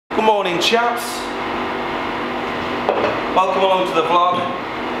Good morning, chaps. Welcome along to the vlog.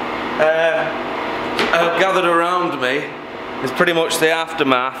 Gathered around me is pretty much the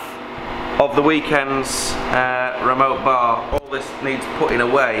aftermath of the weekend's remote bar. All this needs putting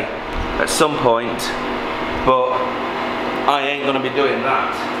away at some point, but I ain't going to be doing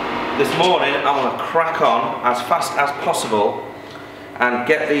that. This morning I want to crack on as fast as possible and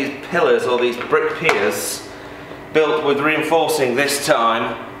get these pillars, or these brick piers, built with reinforcing this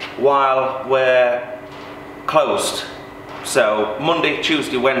time while we're closed. So Monday,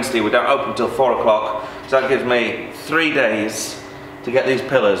 Tuesday, Wednesday we don't open till 4 o'clock, so that gives me 3 days to get these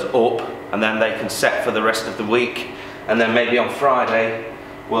pillars up, and then they can set for the rest of the week, and then maybe on Friday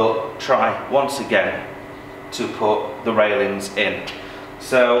we'll try once again to put the railings in.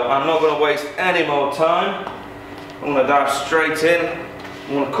 So I'm not going to waste any more time. I'm going to dive straight in.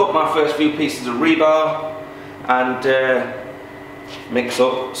 I'm going to cut my first few pieces of rebar and mix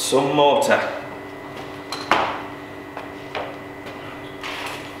up some mortar.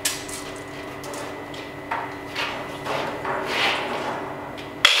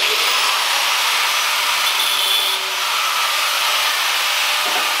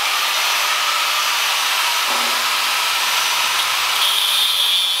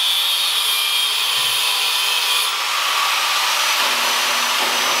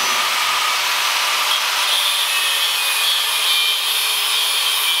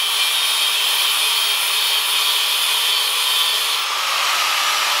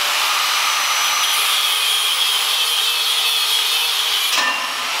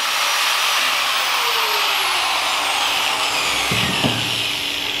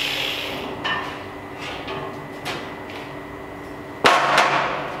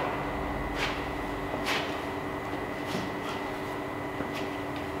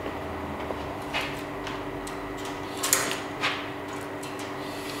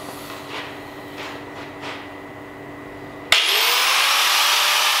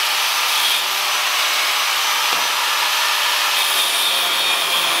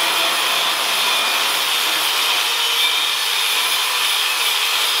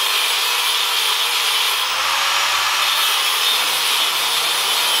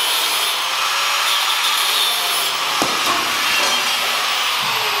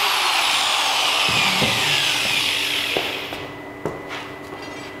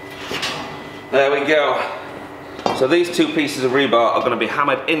 There we go. So these two pieces of rebar are going to be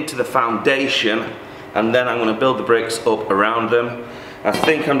hammered into the foundation, and then I'm going to build the bricks up around them. I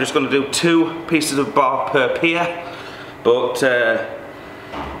think I'm just going to do 2 pieces of bar per pier, but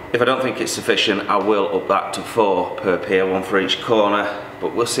if I don't think it's sufficient I will up that to 4 per pier, 1 for each corner,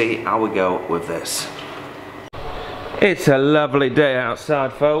 but we'll see how we go with this. It's a lovely day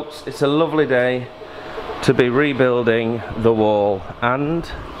outside, folks. It's a lovely day to be rebuilding the wall, and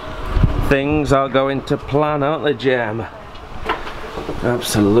things are going to plan, aren't they, Jem?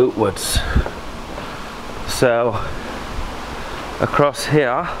 Absolute woods. So across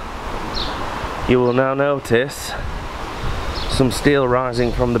here you will now notice some steel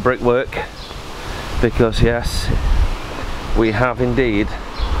rising from the brickwork, because yes, we have indeed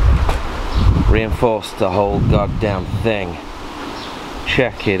reinforced the whole goddamn thing.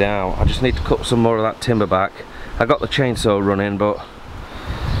 Check it out. I just need to cut some more of that timber back. I got the chainsaw running, but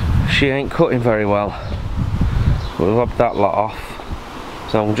she ain't cutting very well. We'll lob that lot off.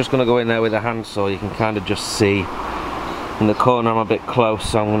 So I'm just going to go in there with a handsaw. You can kind of just see in the corner I'm a bit close,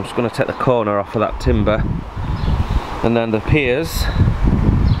 so I'm just going to take the corner off of that timber. And then the piers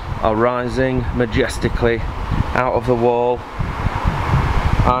are rising majestically out of the wall.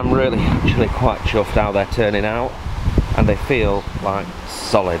 I'm really actually quite chuffed how they're turning out, and they feel like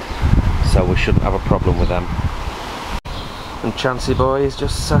solid, so we shouldn't have a problem with them. And Chancy boy is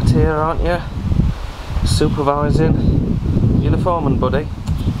just sat here, aren't you? Supervising. You the foreman, buddy?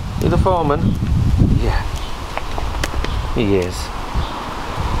 You the foreman? Yeah. He is.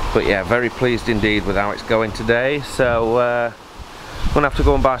 But yeah, very pleased indeed with how it's going today. So I'm gonna have to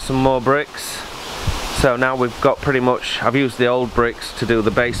go and buy some more bricks. So now we've got pretty much, I've used the old bricks to do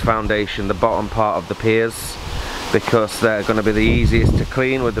the base foundation, the bottom part of the piers, because they're going to be the easiest to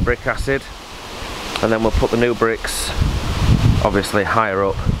clean with the brick acid. And then we'll put the new bricks obviously higher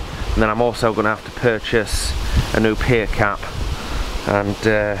up, and then I'm also going to have to purchase a new pier cap and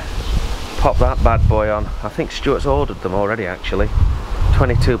pop that bad boy on. I think Stuart's ordered them already actually.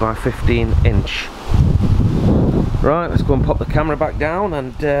 22 by 15 inch. Right, let's go and pop the camera back down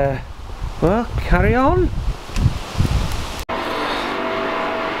and well, carry on.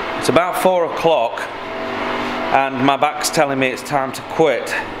 It's about 4 o'clock and my back's telling me it's time to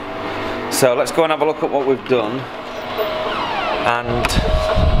quit. So let's go and have a look at what we've done and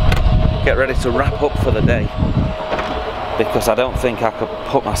get ready to wrap up for the day, because I don't think I could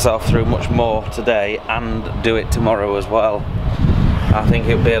put myself through much more today and do it tomorrow as well. I think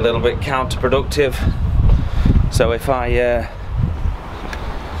it would be a little bit counterproductive. So if I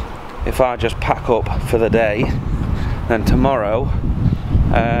just pack up for the day, then tomorrow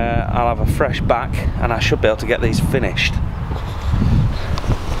I'll have a fresh back and I should be able to get these finished.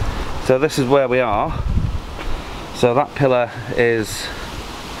 So this is where we are. So that pillar is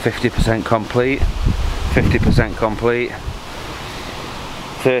 50% complete, 50% complete,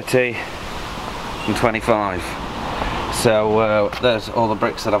 30 and 25. So there's all the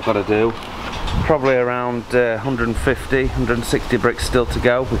bricks that I've got to do. Probably around 150, 160 bricks still to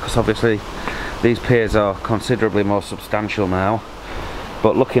go, because obviously these piers are considerably more substantial now.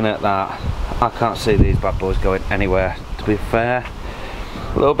 But looking at that, I can't see these bad boys going anywhere, to be fair.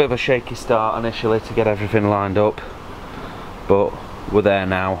 A little bit of a shaky start initially to get everything lined up, but we're there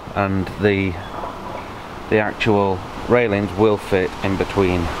now, and the actual railings will fit in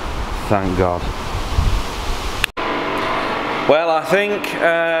between, thank God. Well, I think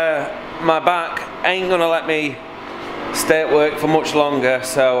my back ain't gonna let me stay at work for much longer,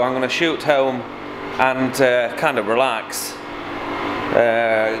 so I'm gonna shoot home and kind of relax.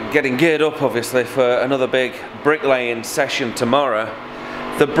 Getting geared up obviously for another big bricklaying session tomorrow.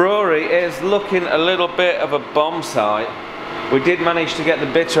 The brewery is looking a little bit of a bomb site. We did manage to get the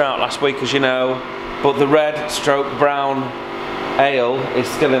bitter out last week, as you know, but the red stroke brown ale is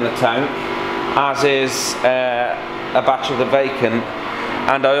still in the tank, as is a batch of the vacant.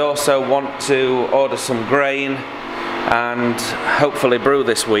 And I also want to order some grain and hopefully brew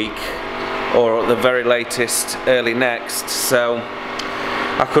this week, or at the very latest early next. So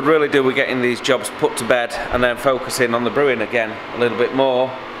I could really do with getting these jobs put to bed and then focusing on the brewing again a little bit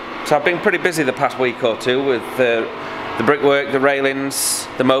more. So I've been pretty busy the past week or two with the brickwork, the railings,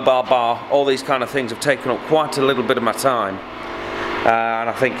 the mobile bar. All these kind of things have taken up quite a little bit of my time, and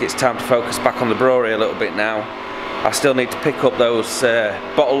I think it's time to focus back on the brewery a little bit now. I still need to pick up those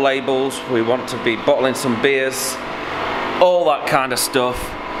bottle labels. We want to be bottling some beers. All that kind of stuff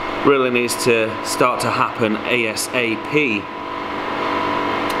really needs to start to happen ASAP.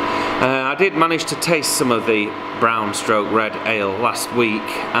 I did manage to taste some of the brown stroke red ale last week,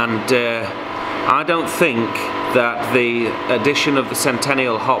 and I don't think that the addition of the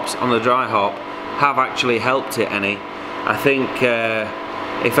Centennial hops on the dry hop have actually helped it any. I think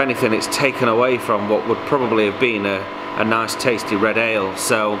if anything, it's taken away from what would probably have been a nice tasty red ale.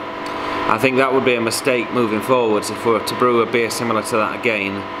 So I think that would be a mistake moving forwards. If we were to brew a beer similar to that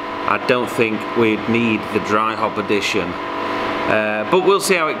again, I don't think we'd need the dry hop addition. But we'll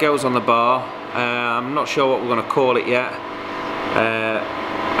see how it goes on the bar. I'm not sure what we're going to call it yet.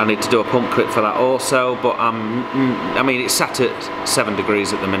 I need to do a pump clip for that also, but I mean, it's sat at 7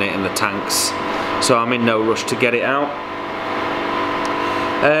 degrees at the minute in the tanks, so I'm in no rush to get it out.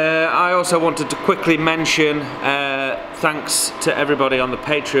 I also wanted to quickly mention thanks to everybody on the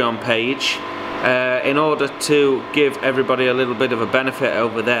Patreon page. In order to give everybody a little bit of a benefit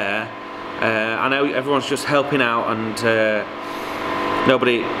over there, I know everyone's just helping out, and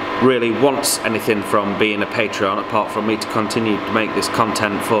nobody really wants anything from being a Patreon apart from me to continue to make this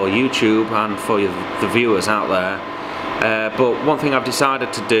content for YouTube and for the viewers out there. But one thing I've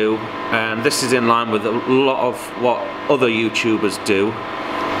decided to do, and this is in line with a lot of what other YouTubers do,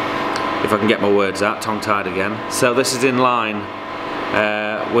 if I can get my words out, tongue-tied again. So this is in line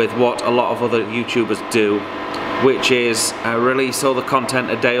with what a lot of other YouTubers do, which is release all the content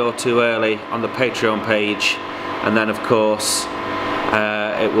a day or two early on the Patreon page, and then of course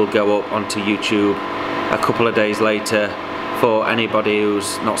it will go up onto YouTube a couple of days later for anybody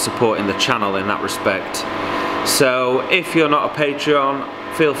who's not supporting the channel in that respect. So if you're not a Patreon,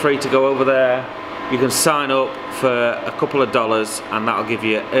 feel free to go over there. You can sign up for a couple of dollars, and that'll give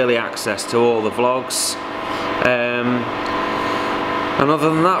you early access to all the vlogs. And other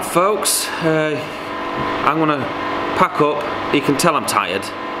than that, folks, I'm gonna pack up. You can tell I'm tired,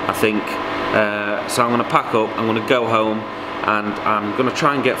 I think. So I'm gonna pack up, I'm gonna go home, and I'm gonna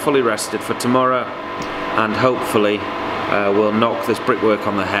try and get fully rested for tomorrow, and hopefully we'll knock this brickwork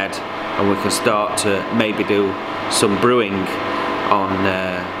on the head, and we can start to maybe do some brewing on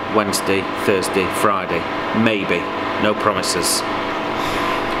Wednesday, Thursday, Friday. Maybe. No promises.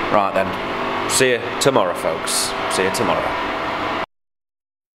 Right then. See you tomorrow, folks. See you tomorrow.